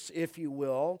fallacious, if you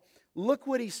will, look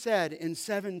what he said in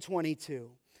 7:22.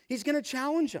 He's going to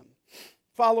challenge him.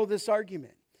 Follow this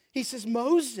argument. He says,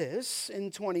 Moses,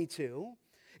 in 22,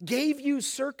 gave you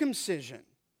circumcision.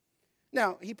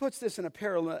 Now, he puts this in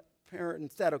a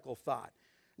parenthetical thought.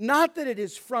 Not that it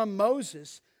is from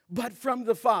Moses, but from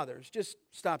the fathers. Just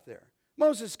stop there.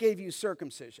 Moses gave you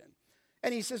circumcision.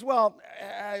 And he says, well,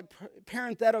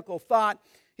 parenthetical thought.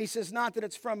 He says, not that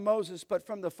it's from Moses, but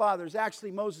from the fathers.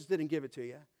 Actually, Moses didn't give it to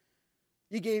you.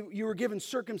 You were given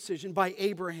circumcision by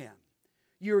Abraham.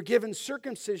 You were given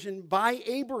circumcision by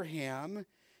Abraham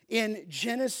in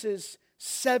Genesis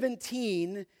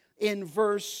 17 in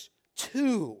verse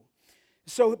 2.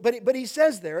 So, but he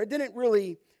says there, it didn't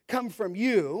really come from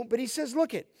you, but he says,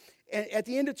 look at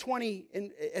the end of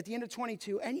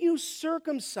 22, and you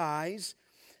circumcise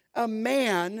a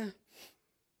man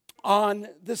on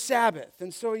the Sabbath.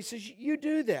 And so he says, you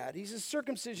do that. He says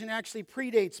circumcision actually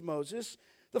predates Moses.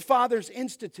 The fathers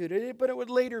instituted it, but it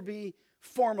would later be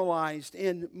formalized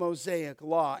in Mosaic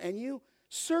law. And you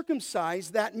circumcise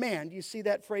that man. Do you see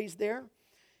that phrase there?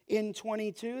 In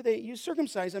 22, you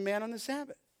circumcise a man on the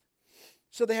Sabbath.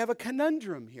 So they have a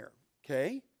conundrum here,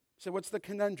 okay? So what's the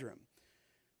conundrum?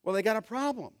 Well, they got a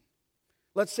problem.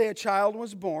 Let's say a child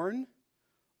was born,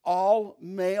 all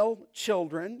male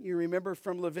children, you remember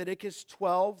from Leviticus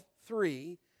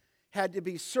 12:3, had to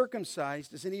be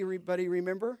circumcised. Does anybody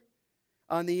remember?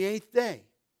 On the 8th day.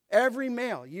 Every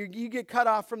male. You get cut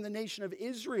off from the nation of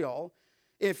Israel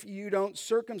if you don't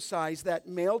circumcise that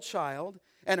male child.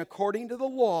 And according to the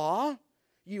law,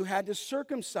 you had to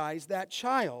circumcise that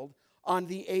child on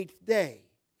the 8th day.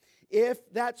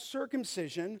 If that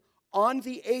circumcision on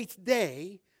the 8th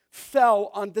day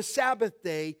fell on the Sabbath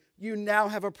day, you now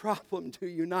have a problem, do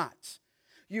you not?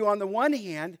 You, on the one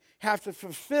hand, have to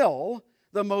fulfill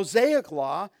the Mosaic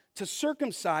law to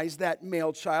circumcise that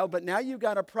male child, but now you've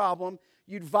got a problem.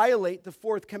 You'd violate the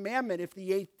fourth commandment if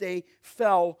the 8th day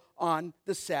fell on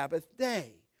the Sabbath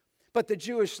day. But the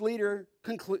Jewish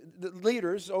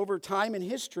leaders over time in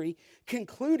history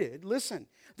concluded, listen,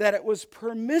 that it was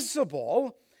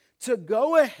permissible to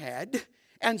go ahead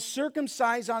and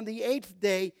circumcise on the 8th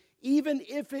day, even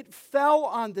if it fell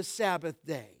on the Sabbath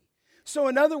day. So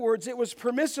in other words, it was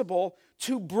permissible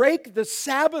to break the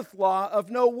Sabbath law of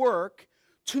no work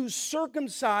to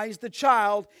circumcise the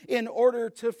child in order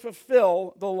to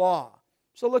fulfill the law.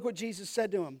 So look what Jesus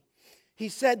said to him. He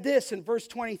said this in verse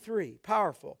 23,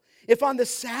 powerful. If on the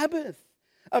Sabbath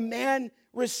a man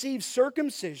receives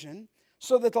circumcision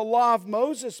so that the law of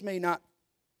Moses may not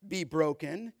be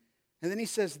broken. And then he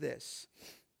says this,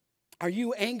 are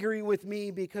you angry with me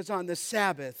because on the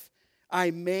Sabbath I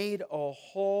made a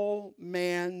whole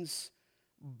man's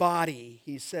body,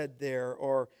 he said there,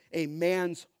 or a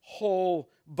man's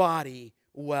whole body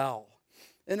well.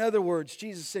 In other words,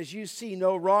 Jesus says, you see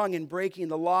no wrong in breaking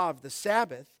the law of the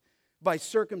Sabbath by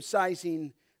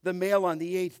circumcising the male on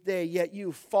the 8th day, yet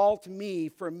you fault me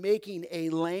for making a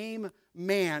lame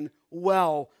man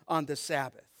well on the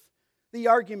Sabbath. The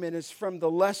argument is from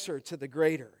the lesser to the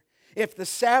greater. If the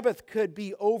Sabbath could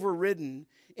be overridden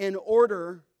in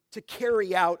order to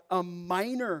carry out a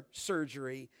minor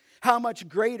surgery, how much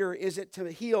greater is it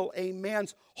to heal a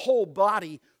man's whole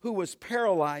body who was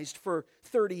paralyzed for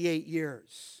 38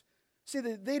 years? See,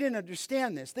 they didn't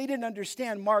understand this. They didn't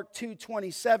understand Mark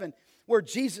 2:27, where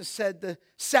Jesus said the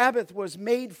Sabbath was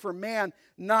made for man,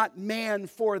 not man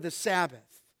for the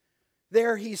Sabbath.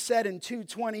 There he said in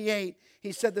 2:28,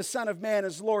 he said, the Son of Man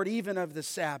is Lord even of the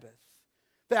Sabbath.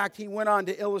 In fact, he went on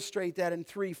to illustrate that in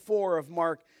 3:4 of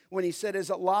Mark when he said, is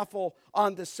it lawful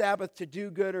on the Sabbath to do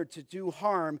good or to do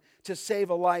harm, to save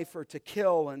a life or to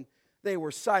kill? And they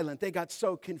were silent. They got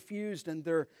so confused in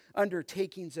their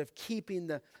undertakings of keeping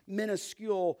the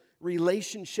minuscule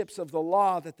relationships of the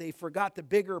law that they forgot the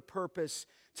bigger purpose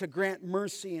to grant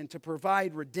mercy and to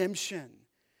provide redemption.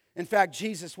 In fact,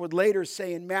 Jesus would later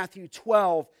say in Matthew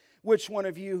 12, which one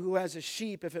of you who has a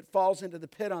sheep, if it falls into the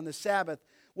pit on the Sabbath,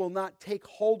 will not take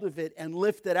hold of it and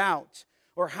lift it out?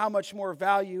 Or how much more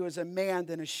value is a man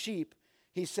than a sheep?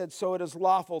 He said, so it is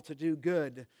lawful to do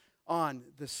good on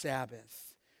the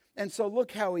Sabbath. And so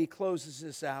look how he closes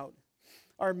this out.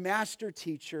 Our master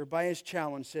teacher, by his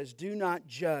challenge, says, do not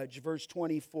judge, verse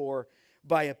 24,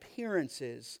 by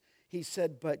appearances. He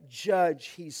said, but judge,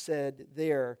 he said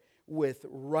there, with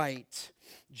right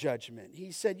judgment.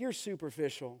 He said, you're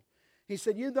superficial. He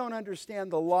said, you don't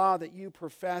understand the law that you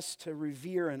profess to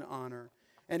revere and honor.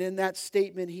 And in that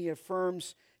statement, he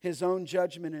affirms his own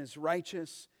judgment is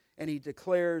righteous, and he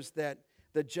declares that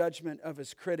the judgment of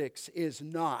his critics is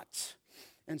not.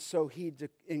 And so he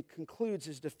concludes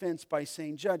his defense by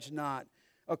saying, judge not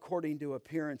according to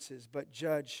appearances, but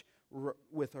judge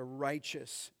with a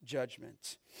righteous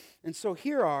judgment. And so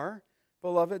here are,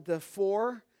 beloved, the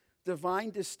four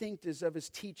divine distinctives of his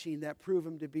teaching that prove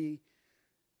him to be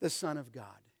the Son of God.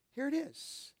 Here it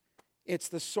is. It's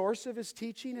the source of his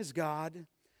teaching is God.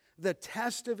 The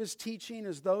test of his teaching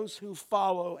is those who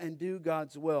follow and do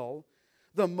God's will.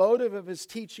 The motive of his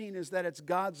teaching is that it's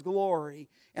God's glory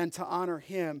and to honor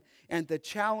him. And the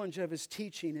challenge of his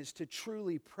teaching is to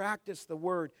truly practice the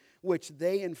word, which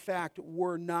they in fact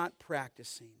were not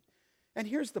practicing. And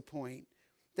here's the point,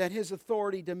 that his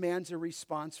authority demands a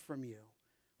response from you.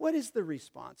 What is the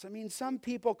response? I mean, some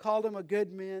people called him a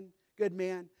good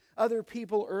man. Other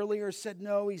people earlier said,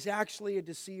 no, he's actually a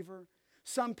deceiver.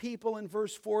 Some people in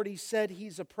verse 40 said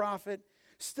he's a prophet.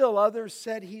 Still others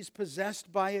said he's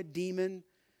possessed by a demon.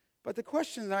 But the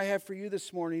question that I have for you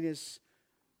this morning is,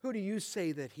 who do you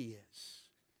say that he is?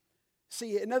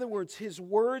 See, in other words, his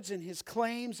words and his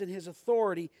claims and his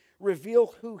authority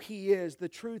reveal who he is. The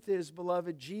truth is,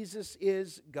 beloved, Jesus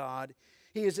is God.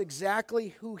 He is exactly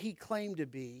who he claimed to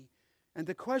be. And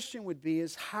the question would be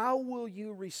is, how will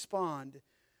you respond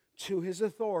to his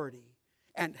authority?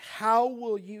 And how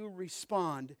will you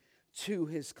respond to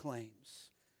his claims?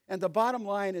 And the bottom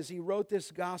line is he wrote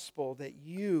this gospel that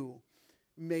you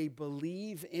may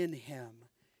believe in him.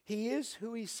 He is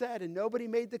who he said, and nobody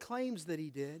made the claims that he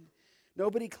did.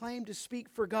 Nobody claimed to speak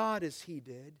for God as he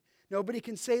did. Nobody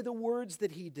can say the words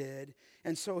that he did.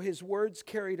 And so his words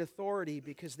carried authority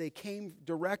because they came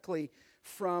directly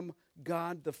from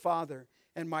God the Father.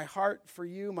 And my heart for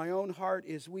you, my own heart,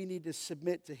 is we need to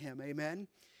submit to him. Amen?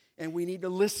 And we need to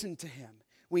listen to him.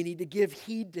 We need to give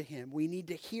heed to him. We need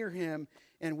to hear him.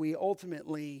 And we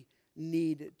ultimately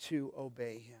need to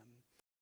obey him.